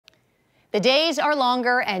The days are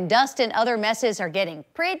longer and dust and other messes are getting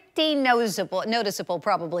pretty noticeable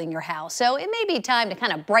probably in your house. So it may be time to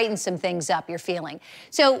kind of brighten some things up you're feeling.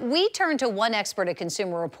 So we turn to one expert at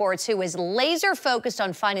Consumer Reports who is laser focused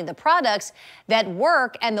on finding the products that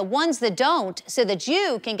work and the ones that don't so that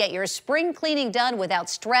you can get your spring cleaning done without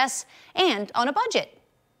stress and on a budget.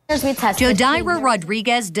 Jodira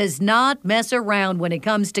Rodriguez does not mess around when it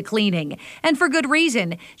comes to cleaning, and for good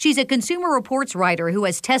reason. She's a Consumer Reports writer who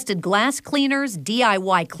has tested glass cleaners,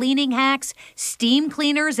 DIY cleaning hacks, steam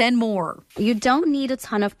cleaners, and more. You don't need a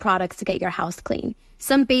ton of products to get your house clean.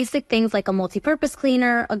 Some basic things like a multi-purpose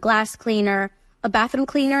cleaner, a glass cleaner, a bathroom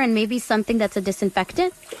cleaner, and maybe something that's a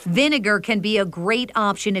disinfectant. Vinegar can be a great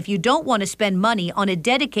option if you don't want to spend money on a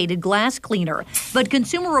dedicated glass cleaner. But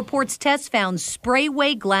Consumer Reports tests found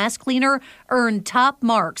Sprayway Glass Cleaner earned top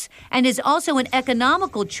marks and is also an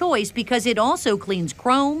economical choice because it also cleans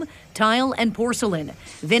chrome, tile, and porcelain.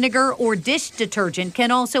 Vinegar or dish detergent can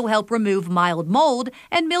also help remove mild mold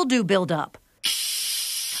and mildew buildup.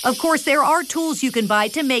 Of course, there are tools you can buy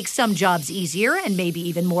to make some jobs easier and maybe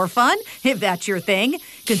even more fun, if that's your thing.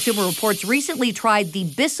 Consumer Reports recently tried the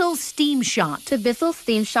Bissell Steam Shot. The Bissell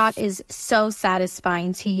Steam Shot is so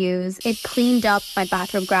satisfying to use. It cleaned up my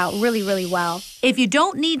bathroom grout really, really well. If you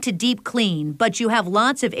don't need to deep clean, but you have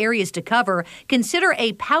lots of areas to cover, consider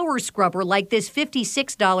a power scrubber like this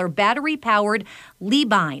 $56 battery-powered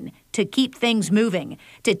Leibine to keep things moving.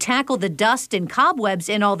 To tackle the dust and cobwebs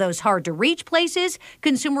in all those hard-to-reach places,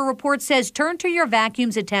 Consumer Reports says turn to your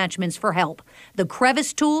vacuum's attachments for help. The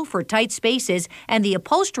crevice tool for tight spaces and the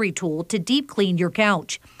upholstery tool to deep clean your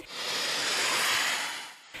couch.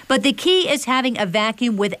 But the key is having a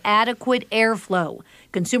vacuum with adequate airflow.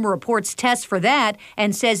 Consumer Reports tests for that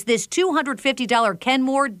and says this $250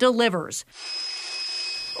 Kenmore delivers.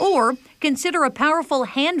 Or consider a powerful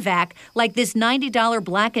hand vac like this $90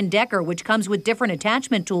 Black & Decker, which comes with different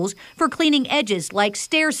attachment tools for cleaning edges like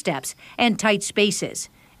stair steps and tight spaces.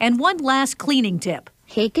 And one last cleaning tip.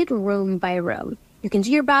 Take it room by room. You can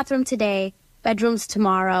do your bathroom today, bedrooms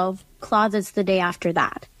tomorrow, closets the day after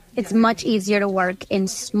that. It's much easier to work in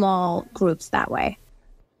small groups that way.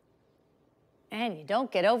 And you don't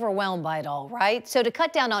get overwhelmed by it all, right? So to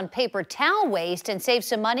cut down on paper towel waste and save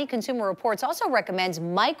some money, Consumer Reports also recommends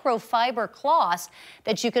microfiber cloths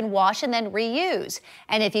that you can wash and then reuse.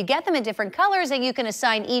 And if you get them in different colors, then you can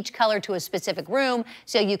assign each color to a specific room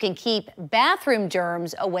so you can keep bathroom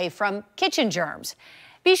germs away from kitchen germs.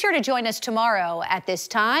 Be sure to join us tomorrow at this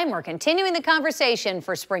time. We're continuing the conversation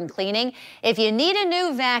for spring cleaning. If you need a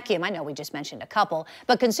new vacuum, I know we just mentioned a couple,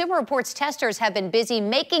 but Consumer Reports testers have been busy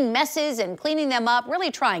making messes and cleaning them up,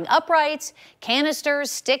 really trying uprights,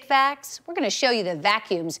 canisters, stick vacs. We're going to show you the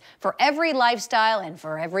vacuums for every lifestyle and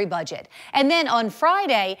for every budget. And then on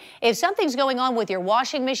Friday, if something's going on with your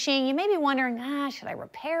washing machine, you may be wondering, should I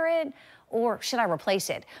repair it? Or should I replace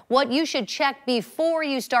it? What you should check before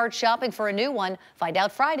you start shopping for a new one, find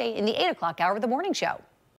out Friday in the 8 o'clock hour of the morning show.